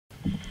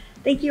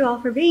Thank you all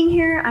for being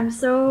here. I'm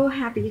so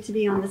happy to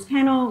be on this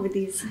panel with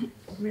these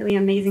really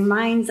amazing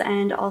minds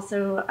and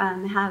also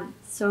have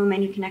so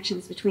many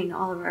connections between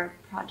all of our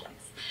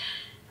projects.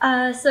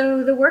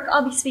 So the work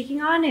I'll be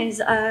speaking on is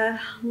a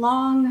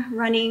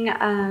long-running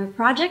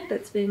project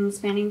that's been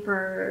spanning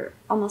for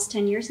almost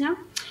 10 years now.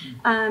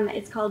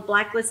 It's called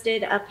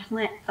Blacklisted,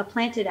 a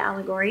Planted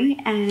Allegory,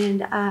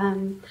 and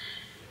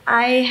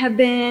I have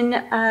been,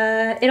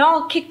 it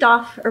all kicked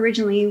off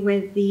originally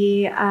with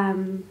the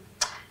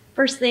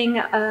first thing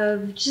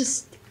of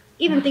just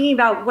even thinking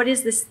about what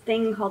is this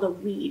thing called a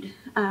weed?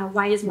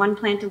 Why is one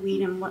plant a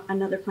weed and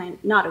another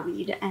plant not a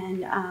weed?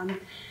 And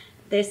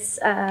this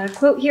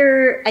quote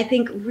here, I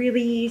think,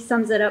 really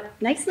sums it up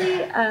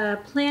nicely. A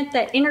plant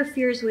that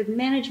interferes with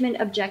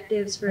management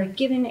objectives for a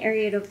given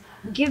area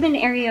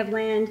of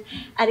land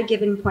at a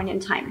given point in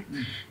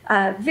time.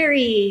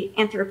 Very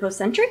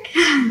anthropocentric,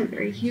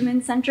 very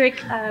human-centric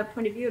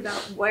point of view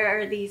about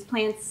where these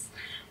plants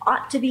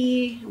ought to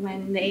be,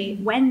 when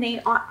they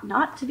ought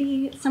not to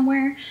be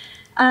somewhere.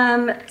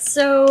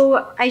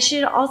 So I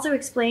should also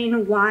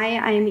explain why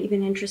I am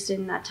even interested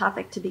in that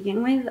topic to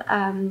begin with.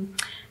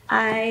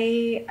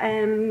 I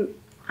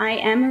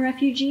am a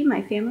refugee.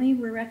 My family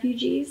were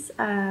refugees.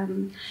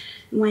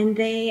 When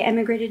they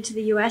emigrated to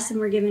the US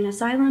and were given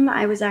asylum,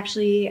 I was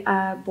actually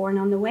born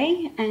on the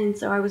way, and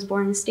so I was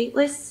born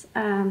stateless.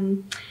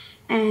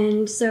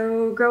 And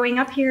so growing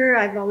up here,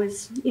 I've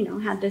always,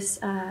 had this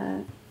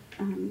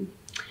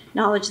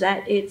knowledge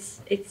that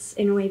it's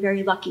in a way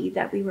very lucky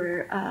that we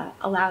were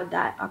allowed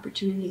that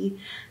opportunity.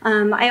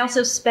 I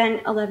also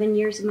spent 11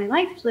 years of my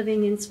life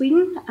living in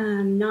Sweden,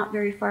 not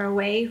very far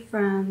away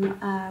from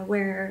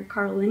where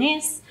Carl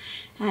Linnaeus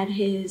had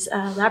his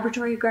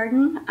laboratory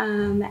garden,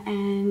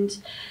 and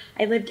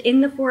I lived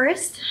in the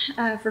forest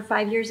for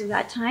 5 years of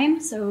that time,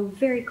 so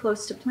very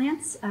close to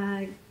plants,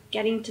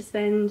 getting to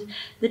spend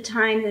the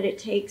time that it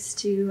takes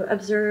to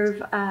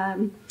observe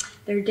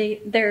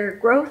their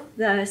growth,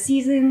 the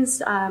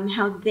seasons,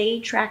 how they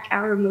track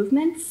our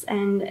movements,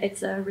 and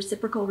it's a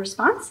reciprocal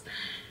response.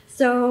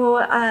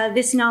 So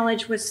this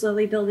knowledge was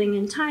slowly building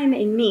in time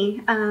in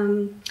me.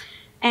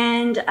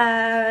 And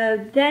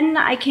then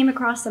I came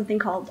across something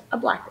called a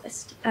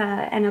blacklist.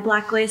 And a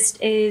blacklist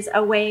is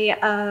a way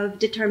of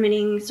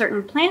determining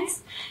certain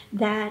plants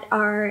that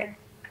are,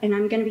 and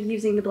I'm going to be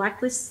using the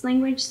blacklist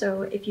language,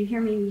 so if you hear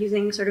me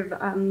using sort of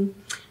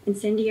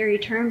incendiary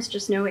terms,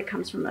 just know it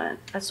comes from a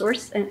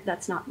source, and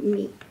that's not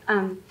me.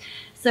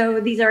 So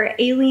these are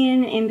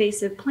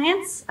alien-invasive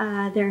plants.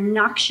 They're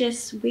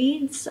noxious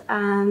weeds.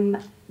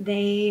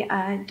 They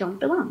don't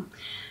belong.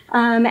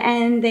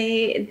 And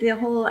the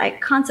whole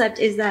concept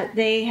is that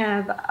they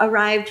have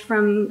arrived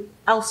from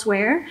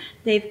elsewhere.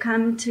 They've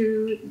come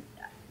to,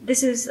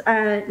 this is,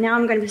 now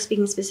I'm going to be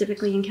speaking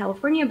specifically in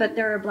California, but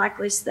there are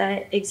blacklists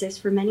that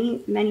exist for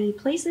many, many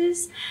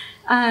places.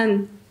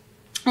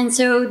 And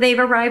so they've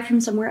arrived from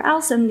somewhere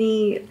else, and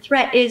the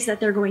threat is that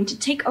they're going to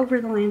take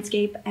over the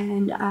landscape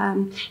and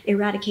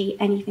eradicate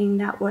anything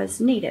that was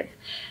native.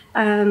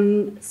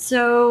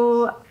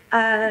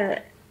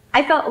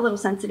 I felt a little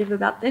sensitive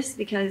about this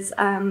because,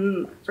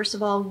 first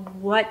of all,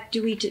 what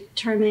do we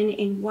determine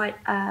in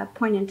what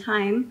point in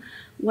time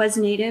was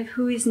native?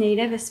 Who is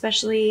native,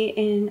 especially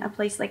in a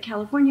place like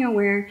California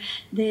where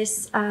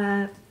this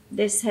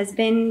has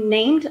been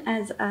named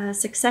as a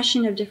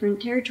succession of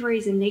different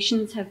territories and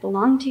nations have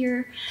belonged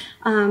here.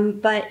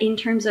 But in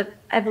terms of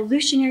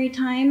evolutionary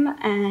time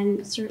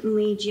and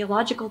certainly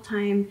geological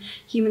time,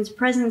 humans'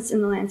 presence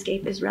in the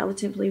landscape is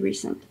relatively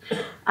recent.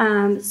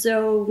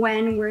 So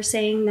when we're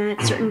saying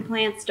that certain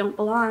plants don't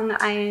belong,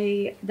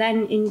 I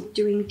then, in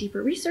doing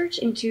deeper research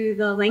into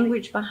the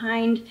language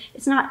behind,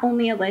 it's not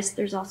only a list,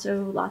 there's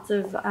also lots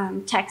of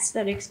text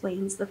that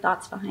explains the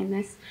thoughts behind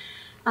this.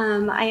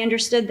 I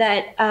understood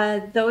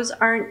that those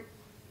aren't,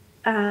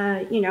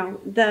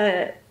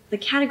 the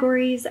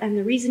categories and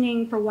the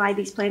reasoning for why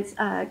these plants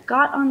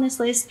got on this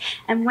list.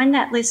 And when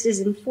that list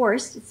is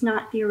enforced, it's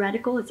not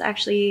theoretical, it's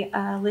actually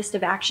a list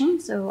of action.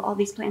 So all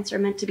these plants are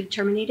meant to be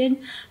terminated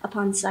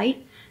upon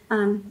sight,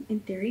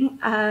 in theory,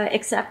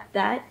 except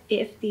that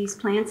if these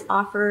plants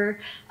offer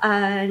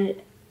a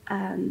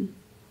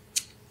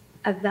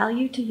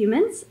value to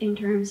humans in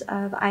terms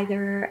of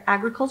either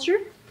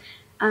agriculture,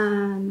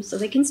 so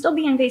they can still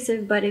be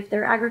invasive, but if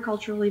they're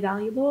agriculturally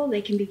valuable,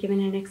 they can be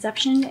given an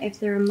exception. If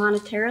they're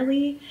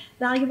monetarily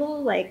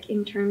valuable, like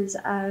in terms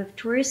of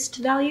tourist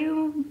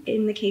value,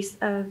 in the case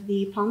of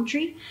the palm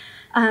tree,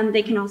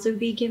 they can also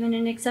be given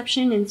an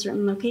exception in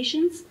certain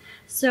locations.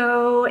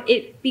 So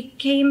it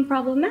became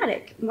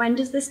problematic. When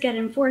does this get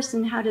enforced,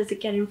 and how does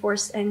it get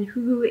enforced, and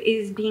who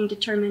is being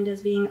determined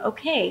as being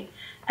okay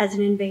as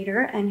an invader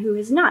and who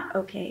is not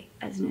okay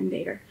as an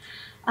invader?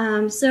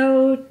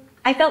 So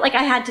I felt like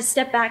I had to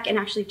step back and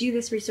actually do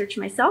this research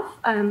myself.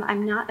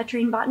 I'm not a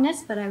trained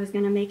botanist, but I was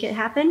going to make it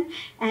happen.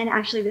 And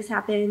actually this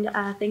happened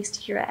thanks to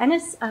Kira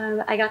Ennis.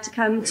 I got to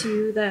come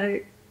to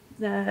the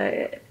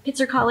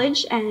Pitzer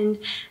College, and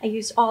I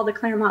used all the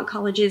Claremont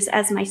colleges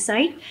as my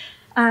site.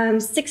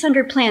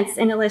 600 plants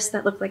in a list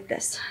that look like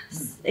this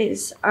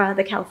is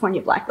the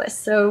California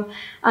blacklist. So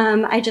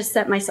I just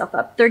set myself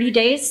up 30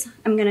 days.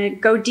 I'm going to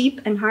go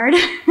deep and hard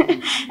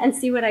and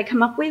see what I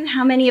come up with,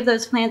 how many of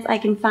those plants I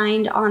can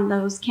find on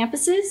those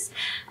campuses.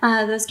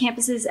 Those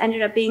campuses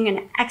ended up being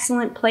an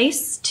excellent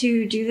place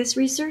to do this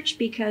research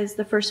because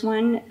the first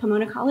one,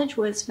 Pomona College,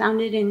 was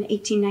founded in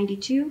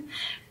 1892.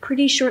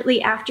 Pretty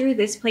shortly after,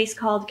 this place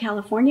called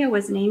California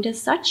was named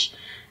as such.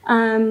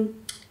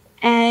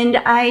 And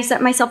I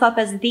set myself up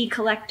as the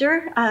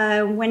collector.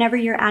 Whenever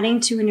you're adding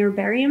to an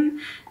herbarium,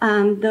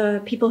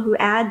 the people who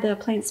add the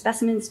plant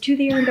specimens to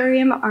the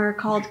herbarium are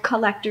called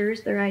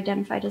collectors. They're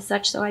identified as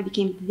such, so I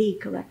became the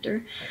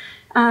collector.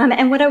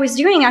 And what I was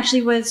doing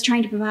actually was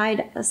trying to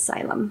provide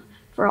asylum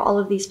for all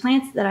of these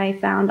plants that I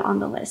found on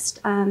the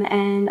list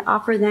and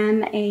offer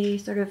them a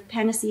sort of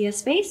panacea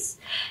space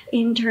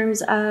in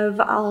terms of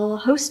I'll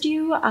host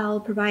you, I'll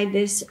provide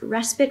this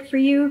respite for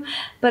you,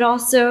 but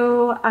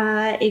also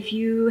if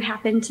you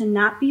happen to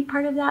not be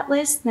part of that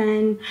list,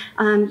 then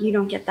you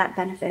don't get that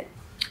benefit.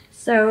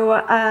 So,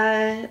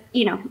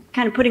 you know,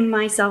 kind of putting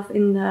myself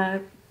in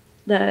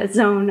the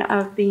zone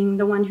of being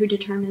the one who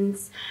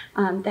determines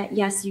that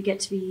yes, you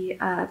get to be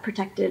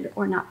protected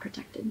or not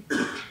protected.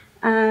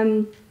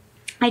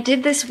 I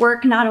did this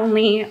work not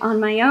only on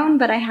my own,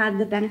 but I had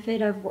the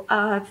benefit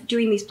of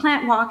doing these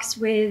plant walks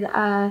with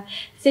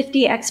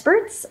 50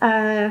 experts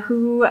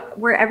who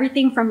were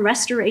everything from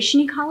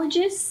restoration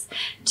ecologists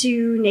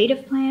to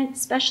native plant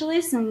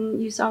specialists. And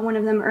you saw one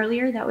of them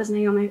earlier. That was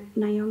Naomi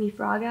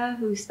Fraga,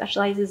 who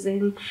specializes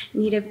in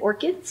native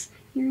orchids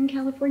here in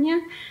California,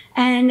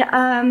 and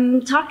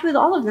talked with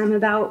all of them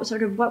about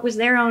sort of what was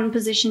their own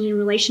position in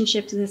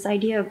relationship to this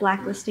idea of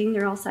blacklisting.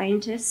 They're all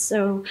scientists,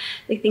 so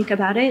they think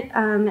about it,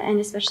 and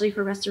especially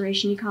for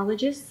restoration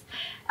ecologists.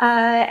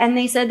 And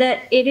they said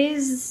that it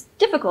is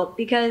difficult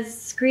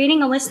because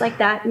creating a list like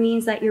that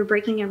means that you're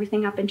breaking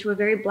everything up into a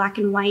very black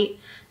and white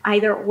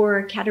either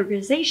or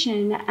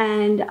categorization.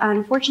 And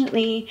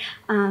unfortunately,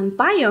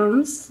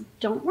 biomes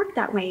don't work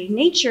that way.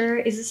 Nature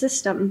is a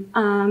system.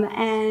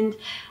 And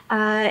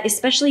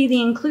especially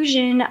the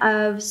inclusion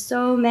of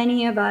so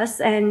many of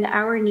us and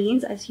our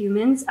needs as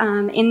humans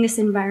in this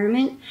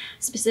environment,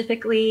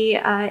 specifically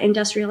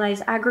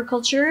industrialized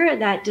agriculture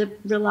that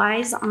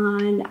relies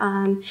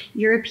on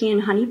European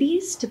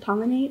honeybees to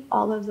pollinate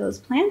all of those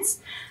plants,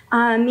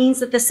 means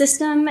that the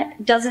system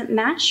doesn't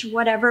match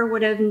whatever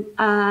would have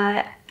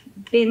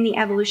been the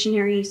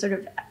evolutionary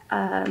sort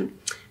of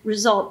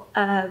result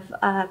of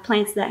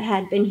plants that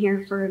had been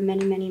here for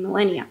many, many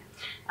millennia.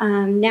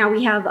 Now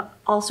we have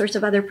all sorts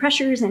of other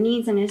pressures and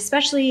needs, and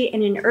especially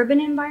in an urban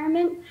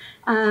environment,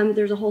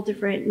 there's a whole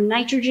different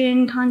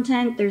nitrogen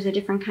content, there's a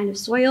different kind of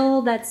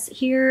soil that's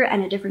here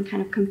and a different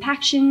kind of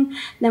compaction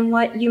than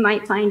what you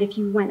might find if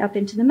you went up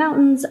into the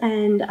mountains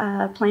and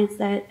plants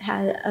that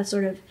had a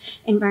sort of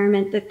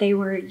environment that they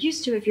were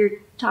used to if you're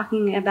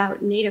talking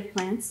about native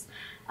plants.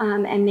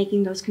 And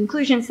making those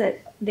conclusions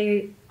that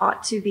they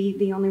ought to be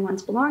the only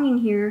ones belonging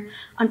here.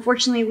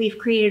 Unfortunately, we've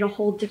created a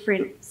whole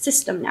different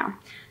system now.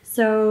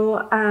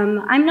 So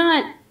I'm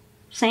not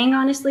saying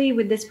honestly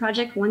with this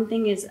project one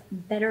thing is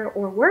better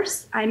or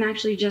worse. I'm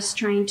actually just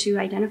trying to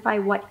identify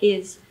what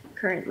is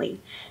currently.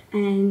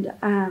 And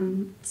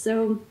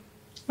so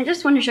I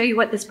just want to show you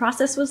what this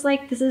process was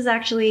like. This is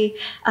actually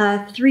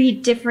 3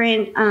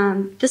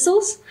 different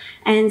thistles.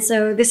 And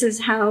so this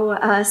is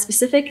how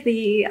specific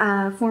the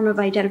form of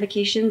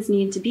identifications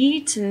need to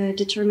be to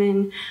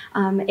determine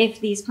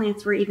if these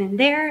plants were even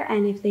there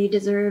and if they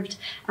deserved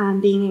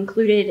being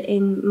included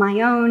in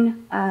my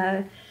own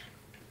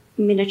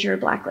miniature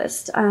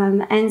blacklist.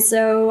 And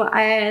so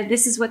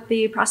this is what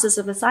the process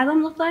of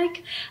asylum looked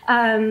like.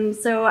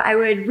 So I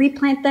would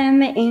replant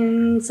them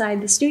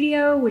inside the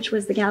studio, which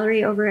was the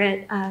gallery over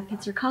at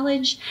Pitzer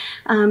College,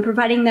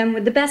 providing them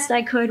with the best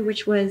I could,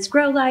 which was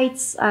grow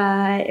lights,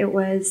 it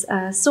was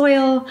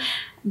soil,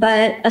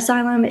 but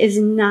asylum is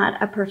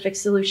not a perfect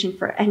solution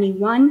for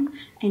anyone,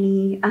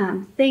 any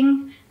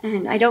thing.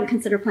 And I don't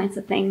consider plants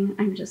a thing.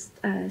 I'm just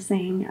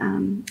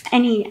saying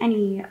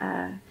any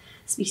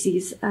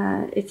species,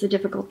 it's a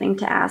difficult thing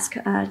to ask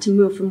to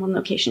move from one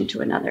location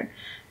to another.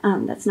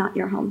 That's not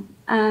your home.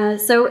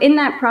 So in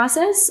that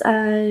process,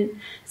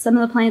 some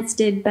of the plants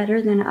did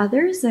better than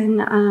others.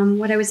 And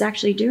what I was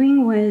actually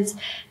doing was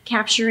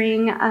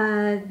capturing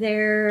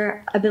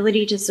their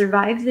ability to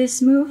survive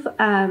this move.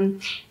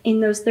 In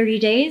those 30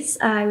 days,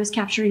 I was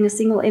capturing a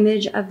single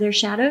image of their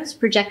shadows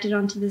projected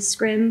onto the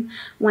scrim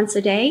once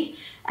a day.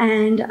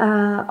 And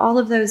all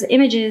of those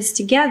images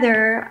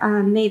together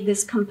made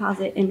this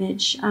composite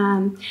image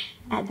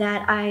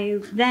that I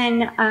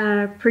then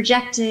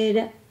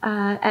projected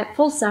at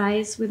full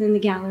size within the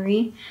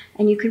gallery.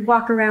 And you could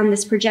walk around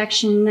this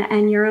projection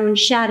and your own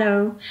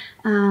shadow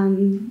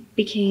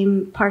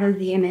became part of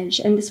the image.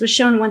 And this was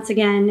shown once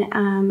again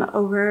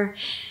over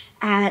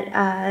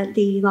at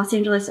the Los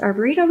Angeles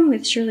Arboretum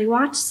with Shirley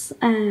Watts.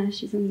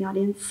 She's in the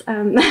audience.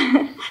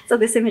 So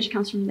this image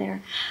comes from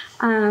there.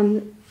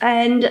 And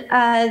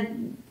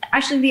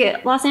actually the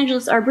Los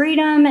Angeles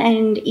Arboretum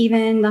and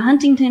even the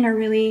Huntington are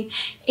really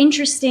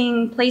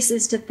interesting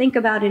places to think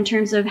about in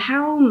terms of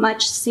how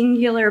much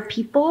singular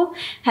people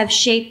have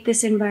shaped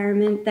this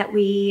environment that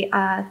we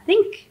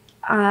think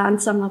on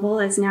some level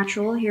as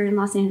natural here in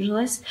Los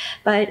Angeles,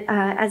 but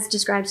as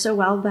described so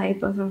well by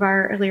both of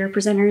our earlier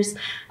presenters,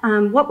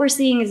 what we're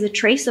seeing is a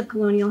trace of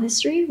colonial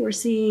history. We're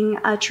seeing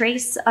a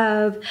trace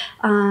of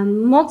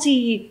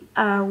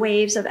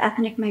waves of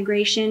ethnic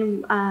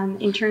migration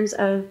in terms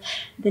of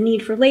the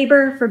need for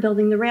labor, for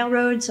building the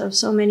railroad,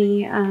 so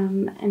many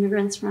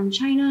immigrants from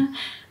China.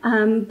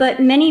 But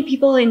many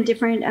people in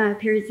different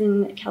periods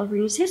in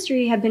California's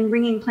history have been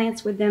bringing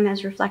plants with them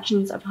as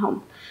reflections of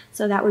home.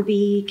 So that would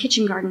be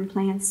kitchen garden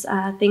plants,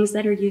 things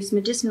that are used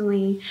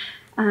medicinally,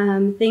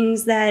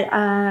 things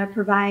that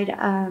provide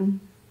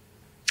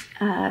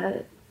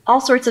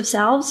all sorts of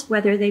salves,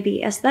 whether they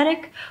be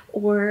aesthetic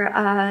or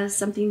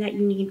something that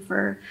you need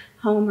for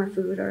home or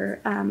food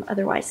or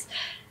otherwise.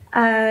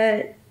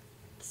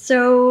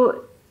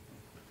 So,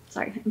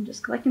 sorry, I'm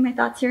just collecting my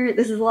thoughts here.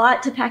 This is a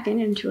lot to pack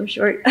into a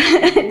short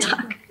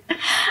talk.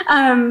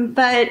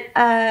 But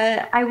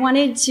I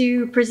wanted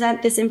to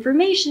present this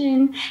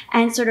information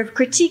and sort of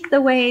critique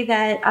the way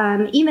that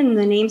even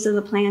the names of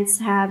the plants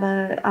have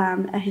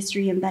a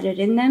history embedded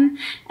in them.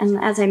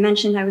 And as I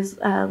mentioned, I was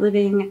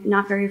living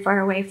not very far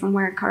away from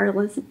where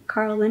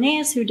Carl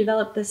Linnaeus, who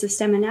developed the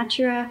Systema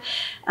Naturae,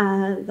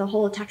 the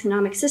whole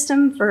taxonomic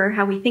system for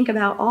how we think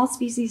about all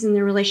species and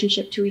their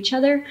relationship to each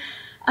other.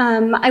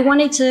 I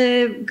wanted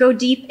to go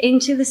deep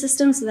into the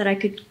system so that I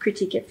could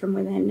critique it from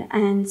within.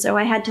 And so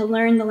I had to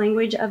learn the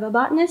language of a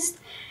botanist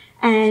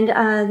and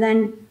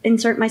then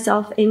insert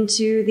myself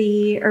into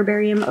the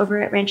herbarium over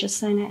at Rancho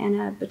Santa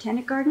Ana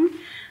Botanic Garden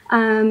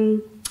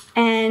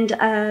and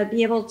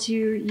be able to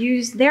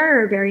use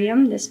their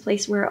herbarium, this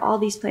place where all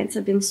these plants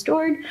have been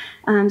stored.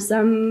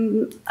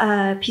 Some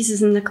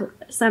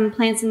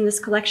plants in this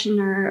collection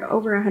are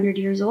over 100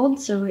 years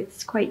old, so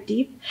it's quite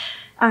deep.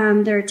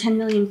 There are 10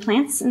 million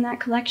plants in that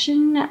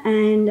collection,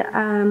 and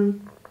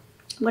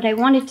what I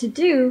wanted to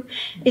do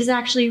is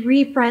actually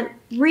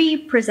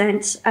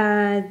represent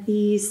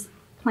these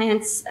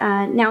plants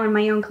now in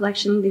my own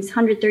collection, these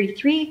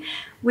 133,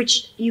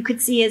 which you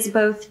could see as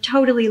both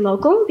totally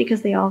local,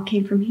 because they all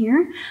came from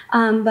here,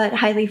 but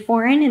highly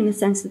foreign in the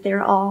sense that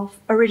they're all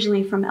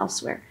originally from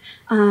elsewhere.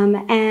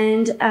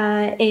 And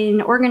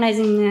in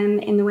organizing them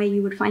in the way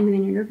you would find them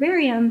in an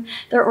herbarium,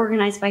 they're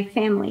organized by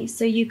family.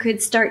 So you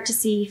could start to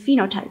see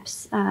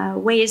phenotypes,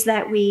 ways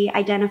that we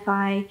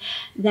identify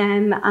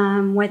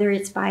them, whether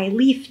it's by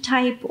leaf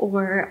type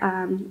or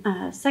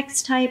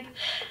sex type.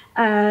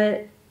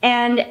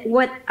 And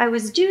what I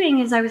was doing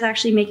is I was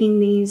actually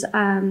making these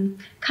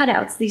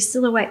cutouts, these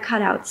silhouette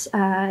cutouts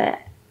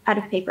out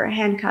of paper,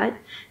 hand cut.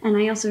 And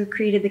I also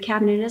created the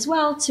cabinet as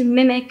well to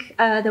mimic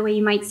the way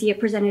you might see it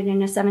presented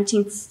in a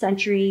 17th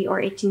century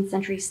or 18th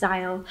century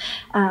style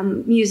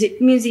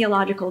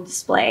museological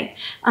display.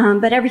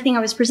 But everything I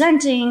was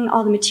presenting,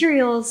 all the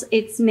materials,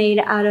 it's made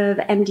out of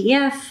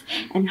MDF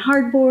and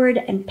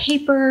hardboard and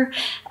paper,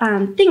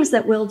 things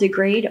that will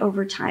degrade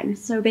over time.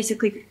 So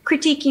basically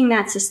critiquing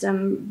that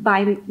system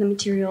by the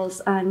materials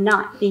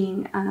not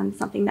being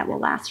something that will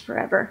last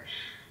forever.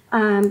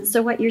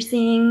 So what you're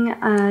seeing,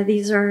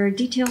 these are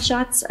detail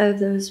shots of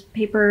those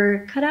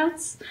paper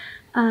cutouts.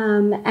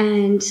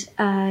 And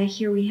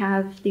here we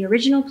have the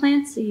original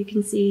plants, so you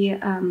can see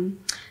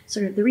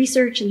sort of the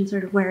research and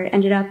sort of where it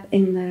ended up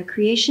in the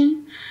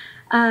creation.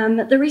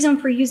 The reason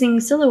for using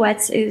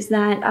silhouettes is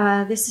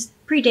that this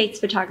predates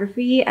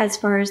photography as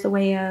far as the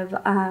way of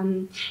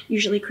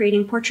usually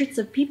creating portraits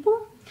of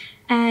people.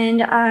 And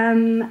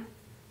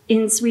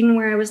in Sweden,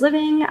 where I was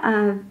living,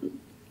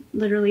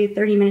 literally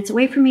 30 minutes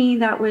away from me,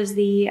 that was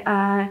the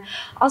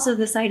also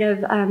the site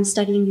of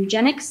studying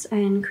eugenics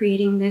and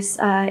creating this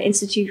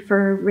Institute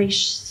for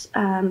Race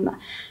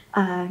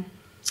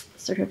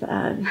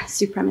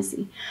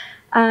Supremacy.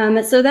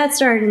 So that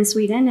started in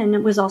Sweden, and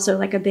it was also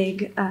like a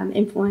big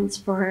influence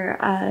for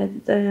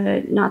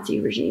the Nazi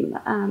regime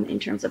in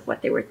terms of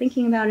what they were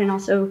thinking about, and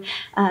also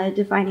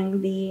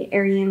defining the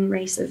Aryan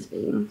race as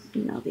being,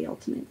 you know, the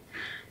ultimate.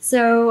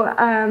 So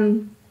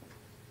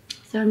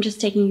I'm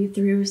just taking you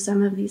through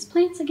some of these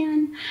plants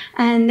again.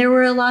 And there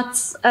were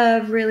lots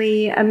of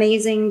really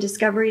amazing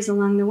discoveries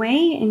along the way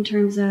in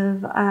terms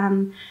of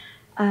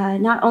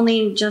not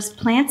only just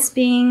plants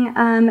being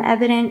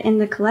evident in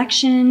the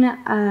collection,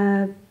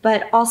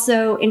 but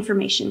also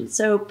information.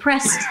 So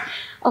pressed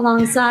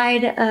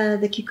alongside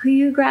the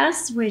Kikuyu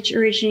grass, which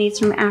originates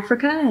from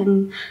Africa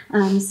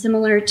and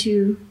similar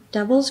to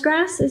devil's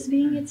grass as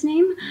being its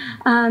name,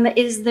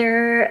 is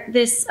there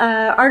this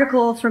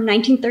article from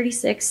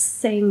 1936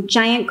 saying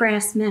giant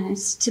grass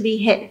menace to be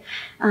hit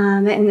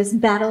in this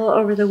battle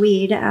over the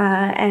weed,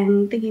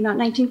 and thinking about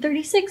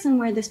 1936 and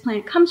where this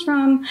plant comes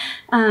from,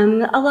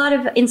 a lot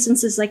of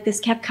instances like this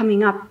kept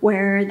coming up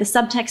where the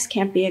subtext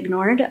can't be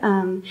ignored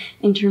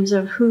in terms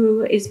of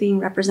who is being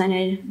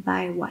represented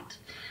by what.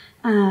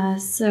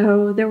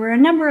 So there were a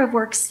number of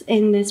works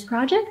in this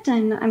project,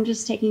 and I'm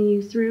just taking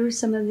you through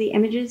some of the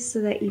images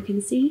so that you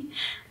can see.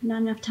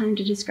 Not enough time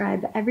to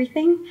describe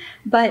everything,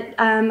 but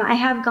I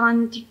have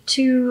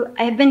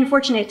been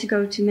fortunate to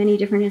go to many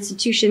different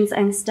institutions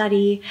and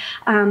study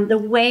the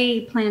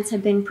way plants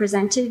have been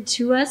presented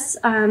to us,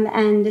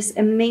 and this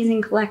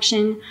amazing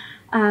collection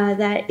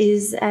that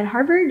is at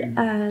Harvard,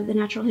 the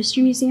Natural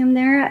History Museum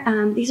there.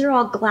 These are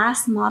all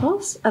glass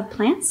models of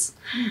plants,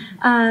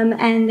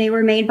 and they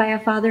were made by a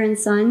father and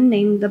son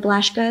named the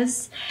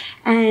Blashkas.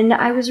 And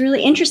I was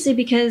really interested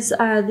because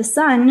the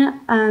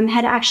son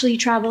had actually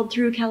traveled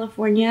through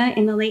California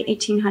in the late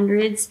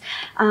 1800s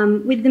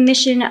with the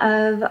mission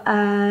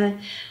of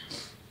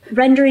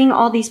rendering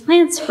all these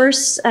plants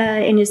first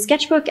in his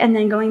sketchbook and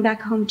then going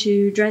back home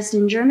to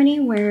Dresden,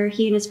 Germany, where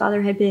he and his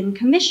father had been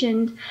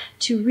commissioned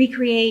to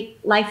recreate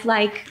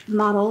lifelike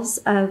models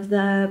of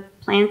the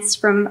plants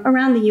from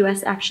around the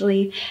US,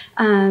 actually,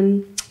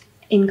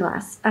 in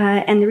glass.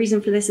 And the reason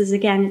for this is,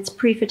 again, it's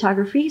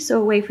pre-photography,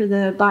 so a way for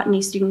the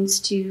botany students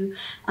to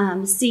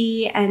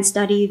see and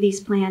study these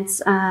plants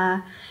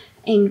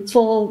in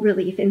full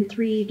relief in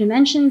 3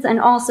 dimensions, and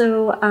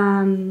also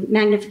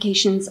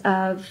magnifications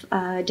of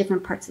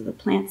different parts of the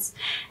plants.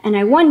 And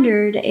I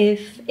wondered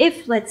if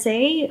let's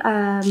say,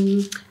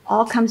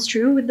 all comes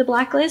true with the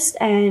blacklist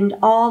and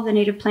all the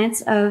native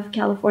plants of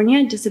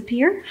California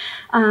disappear,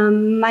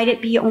 might it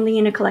be only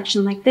in a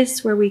collection like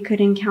this where we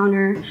could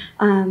encounter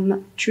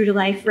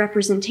true-to-life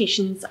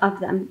representations of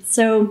them?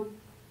 So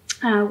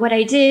what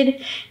I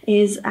did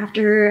is,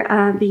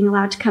 after being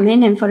allowed to come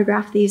in and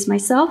photograph these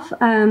myself,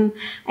 I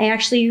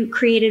actually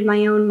created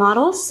my own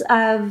models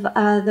of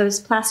those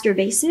plaster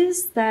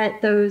vases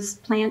that those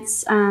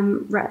plants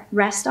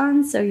rest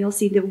on. So you'll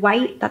see the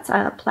white, that's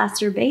a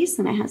plaster vase,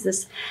 and it has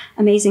this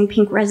amazing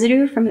pink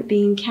residue from it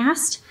being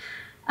cast.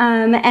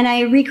 And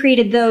I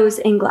recreated those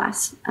in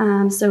glass.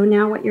 So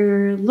now what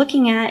you're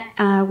looking at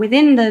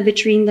within the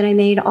vitrine that I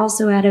made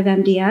also out of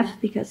MDF,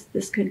 because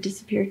this could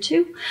disappear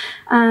too,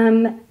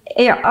 are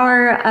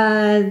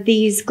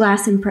these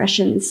glass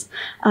impressions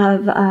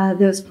of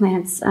those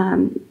plants.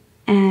 And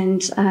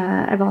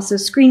I've also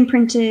screen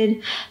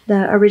printed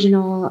the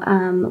original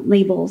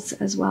labels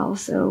as well.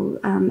 So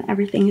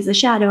everything is a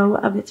shadow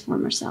of its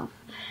former self.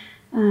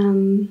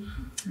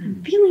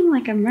 I'm feeling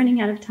like I'm running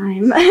out of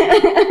time.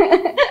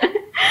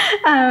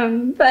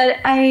 But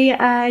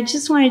I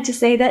just wanted to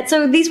say that,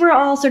 so these were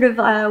all sort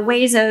of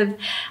ways of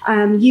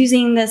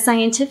using the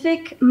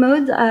scientific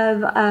modes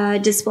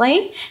of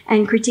display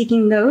and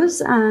critiquing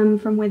those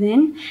from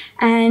within.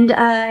 And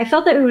I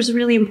felt that it was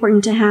really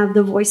important to have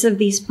the voice of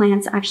these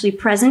plants actually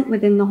present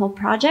within the whole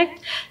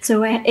project.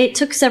 So it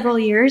took several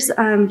years,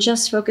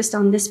 just focused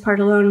on this part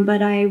alone,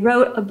 but I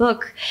wrote a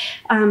book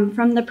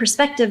from the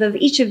perspective of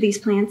each of these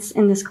plants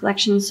in this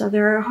collection. So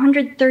there are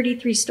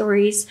 133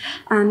 stories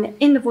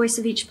in the voice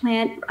of each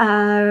plant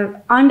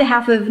on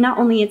behalf of not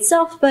only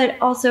itself, but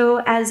also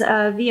as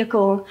a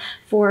vehicle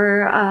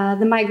for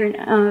the migrant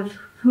of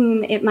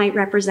whom it might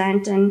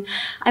represent. And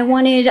I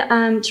wanted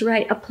to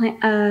write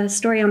a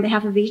story on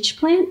behalf of each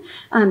plant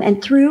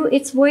and through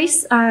its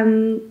voice,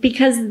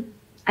 because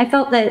I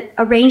felt that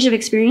a range of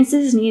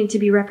experiences needed to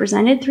be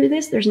represented through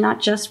this. There's not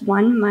just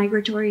one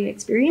migratory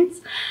experience.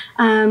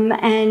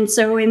 And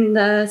so in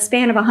the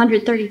span of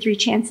 133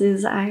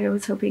 chances, I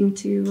was hoping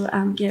to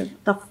give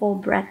the full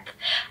breadth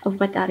of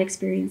what that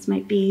experience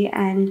might be.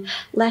 And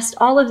lest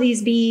all of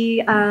these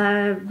be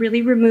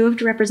really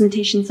removed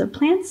representations of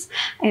plants,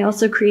 I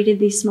also created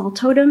these small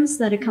totems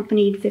that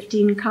accompanied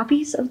 15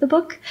 copies of the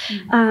book.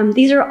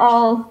 These are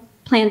all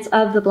plants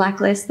of the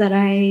Blacklist that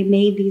I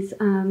made these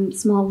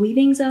small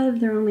weavings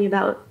of. They're only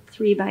about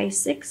 3 by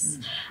 6.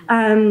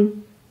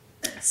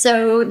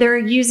 So they're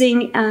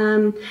using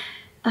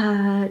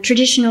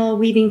traditional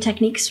weaving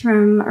techniques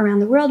from around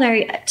the world.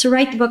 To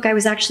write the book, I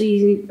was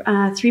actually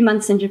 3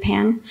 months in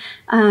Japan,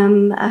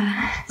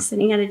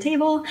 sitting at a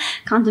table,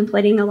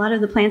 contemplating a lot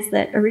of the plants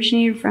that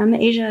originated from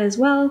Asia as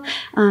well,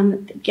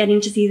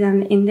 getting to see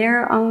them in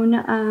their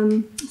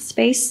own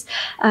space,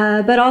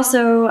 but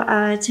also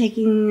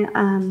taking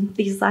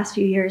these last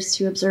few years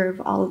to observe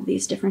all of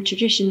these different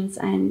traditions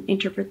and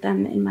interpret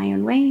them in my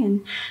own way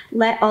and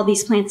let all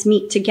these plants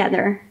meet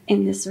together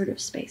in this sort of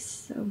space.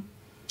 So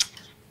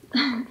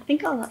I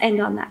think I'll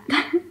end on that.